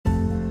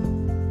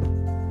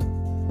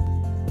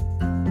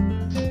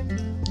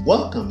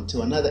Welcome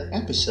to another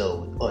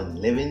episode on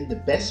living the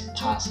best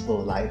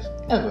possible life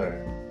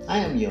ever. I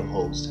am your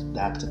host,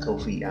 Dr.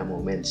 Kofi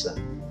Amo Mensah.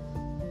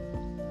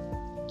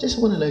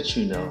 Just want to let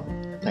you know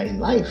that in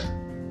life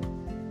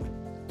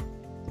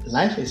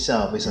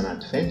itself is an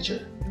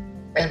adventure.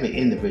 Every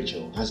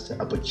individual has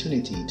the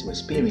opportunity to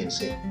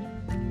experience it.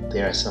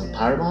 There are some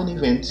paramount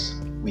events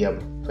we are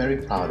very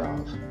proud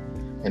of,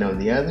 and on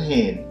the other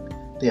hand,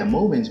 there are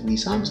moments we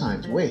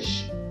sometimes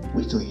wish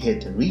we could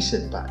hit the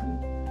reset button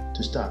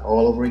to start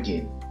all over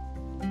again.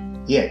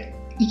 Yet,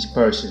 each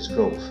person's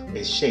growth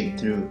is shaped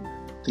through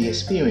the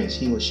experience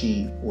he or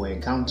she will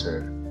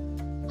encounter.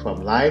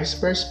 From life's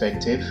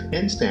perspective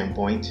and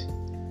standpoint,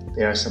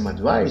 there are some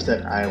advice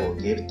that I will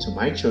give to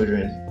my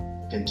children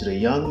and to the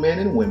young men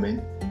and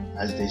women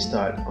as they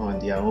start on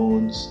their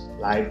own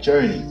life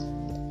journey.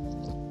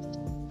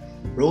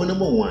 Rule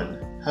number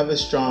 1, have a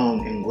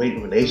strong and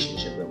great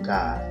relationship with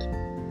God,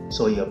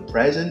 so your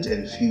present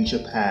and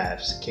future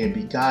paths can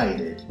be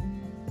guided.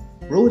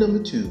 Rule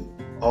number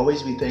 2,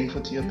 always be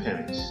thankful to your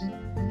parents.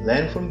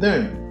 Learn from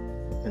them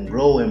and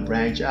grow and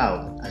branch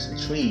out as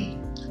a tree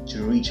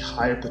to reach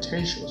higher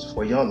potentials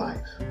for your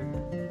life.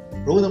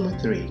 Rule number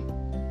 3,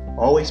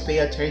 always pay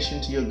attention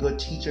to your good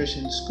teachers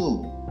in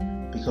school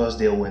because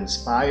they will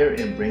inspire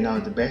and bring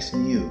out the best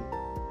in you.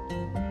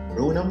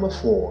 Rule number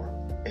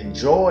 4,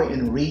 enjoy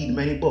and read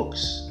many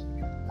books.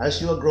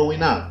 As you are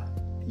growing up,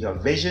 your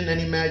vision and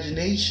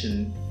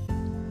imagination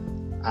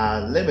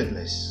are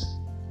limitless.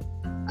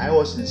 I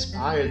was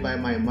inspired by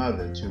my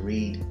mother to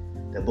read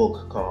the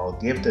book called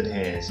Gifted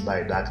Hands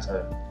by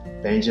Dr.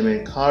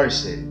 Benjamin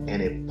Carson,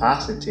 and it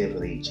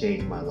positively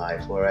changed my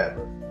life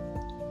forever.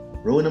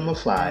 Rule number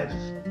 5,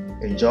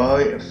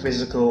 enjoy a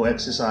physical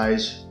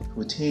exercise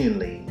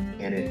routinely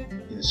and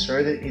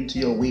insert it into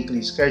your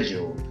weekly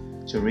schedule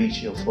to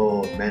reach your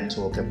full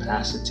mental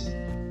capacity.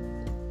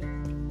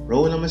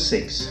 Rule number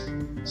 6,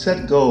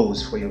 set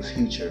goals for your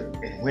future,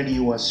 and when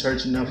you are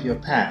certain of your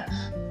path,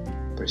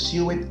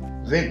 pursue it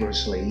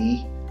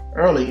vigorously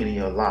early in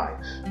your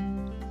life.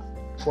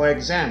 For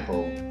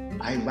example,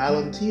 I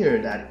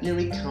volunteered at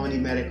Erie County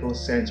Medical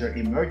Center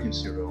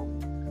emergency room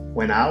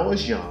when I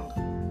was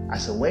young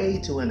as a way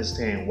to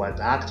understand what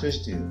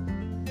doctors do.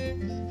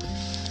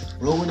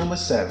 Rule number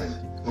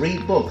 7,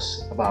 read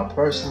books about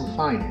personal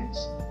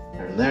finance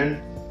and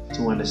learn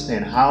to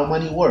understand how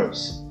money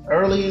works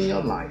early in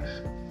your life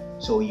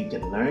so you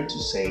can learn to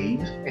save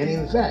and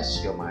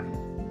invest your money.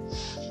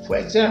 For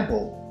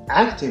example,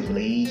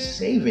 actively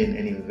saving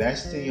and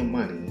investing your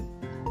money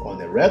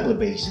on a regular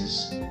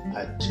basis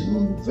are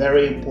 2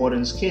 very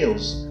important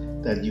skills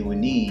that you will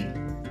need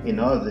in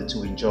order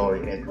to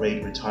enjoy a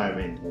great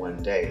retirement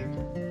one day.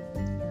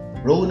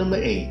 Rule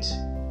number 8,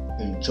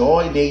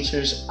 enjoy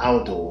nature's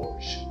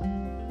outdoors.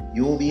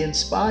 You will be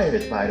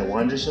inspired by the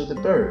wonders of the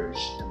birds,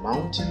 the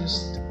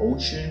mountains, the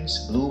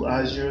oceans, blue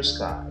azure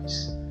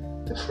skies,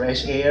 the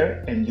fresh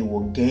air, and you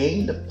will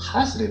gain the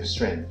positive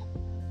strength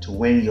to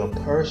win your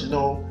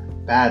personal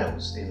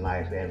battles in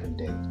life every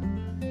day.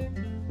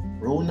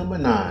 Rule number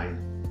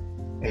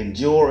 9,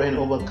 endure and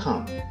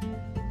overcome.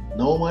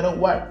 No matter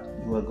what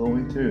you are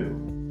going through,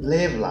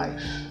 live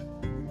life.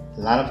 A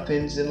lot of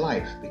things in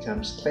life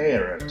becomes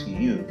clearer to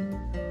you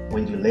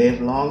when you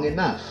live long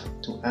enough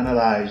to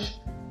analyze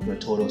your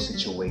total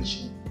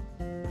situation.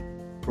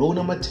 Rule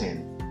number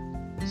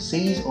 10,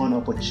 seize on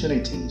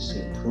opportunities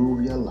to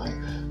improve your life.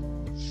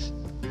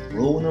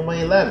 Rule number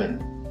 11,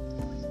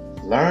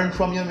 learn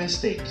from your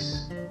mistakes.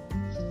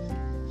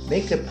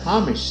 Make a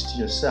promise to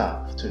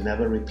yourself to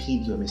never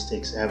repeat your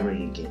mistakes ever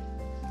again.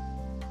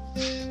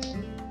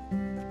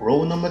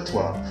 Rule number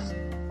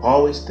 12,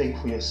 always think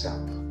for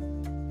yourself.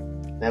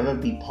 Never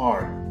be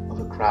part of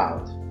a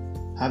crowd.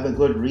 Have a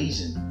good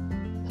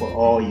reason for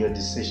all your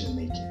decision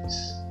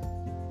makings.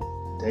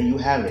 There you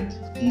have it.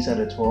 These are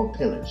the 12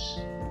 pillars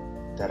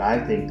that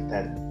I think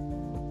that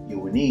you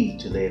will need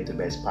to live the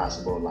best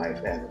possible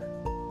life ever.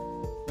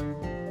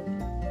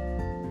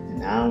 And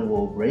now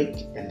we'll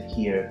break and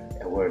hear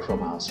a word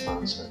from our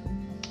sponsor.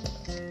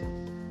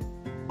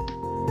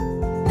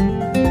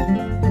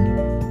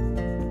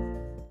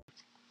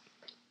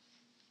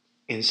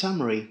 In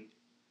summary,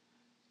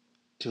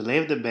 to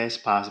live the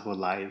best possible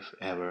life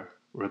ever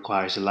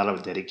requires a lot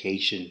of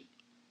dedication,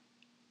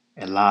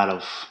 a lot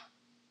of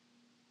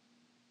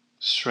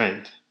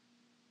strength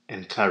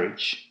and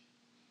courage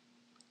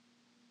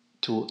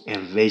to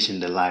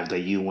envision the life that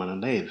you want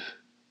to live.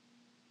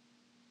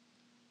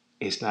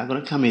 It's not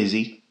going to come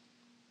easy,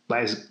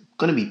 but it's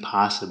going to be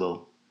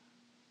possible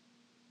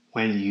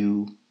when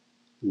you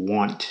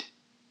want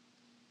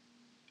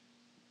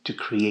to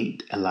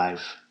create a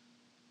life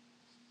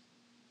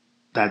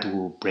that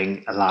will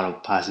bring a lot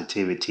of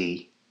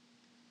positivity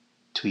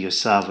to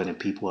yourself and the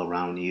people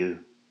around you.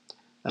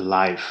 A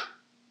life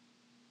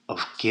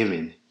of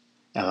giving,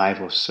 a life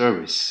of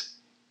service,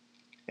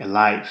 a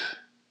life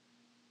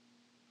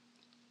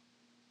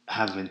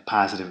having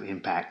positive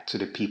impact to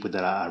the people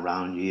that are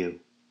around you.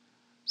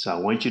 So I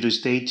want you to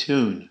stay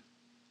tuned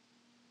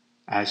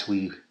as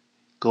we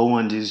go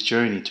on this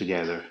journey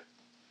together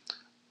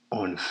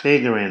on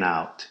figuring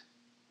out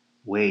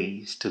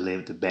ways to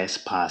live the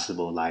best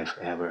possible life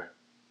ever.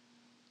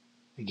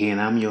 Again,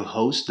 I'm your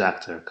host,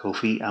 Dr.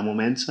 Kofi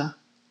Amumensa.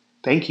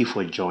 Thank you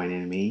for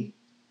joining me.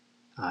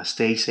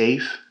 Stay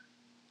safe,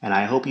 and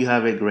I hope you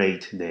have a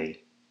great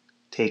day.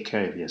 Take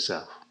care of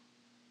yourself.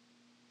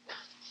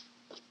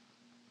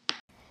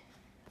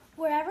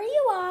 Wherever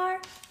you are,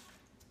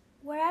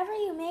 wherever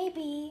you may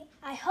be,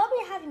 I hope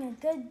you're having a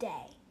good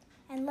day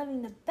and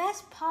living the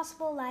best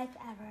possible life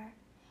ever.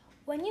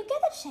 When you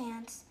get a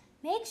chance,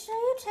 make sure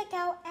you check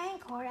out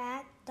Anchor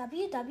at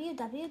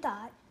www.anchor.fm.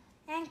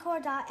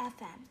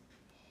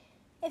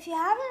 If you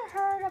haven't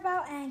heard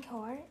about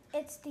Anchor,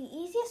 it's the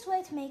easiest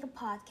way to make a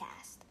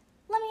podcast.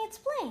 Let me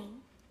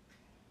explain.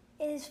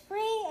 It is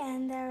free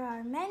and there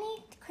are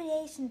many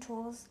creation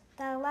tools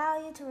that allow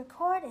you to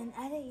record and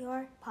edit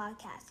your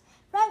podcast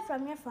right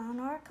from your phone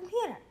or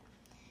computer.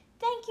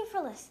 Thank you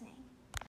for listening.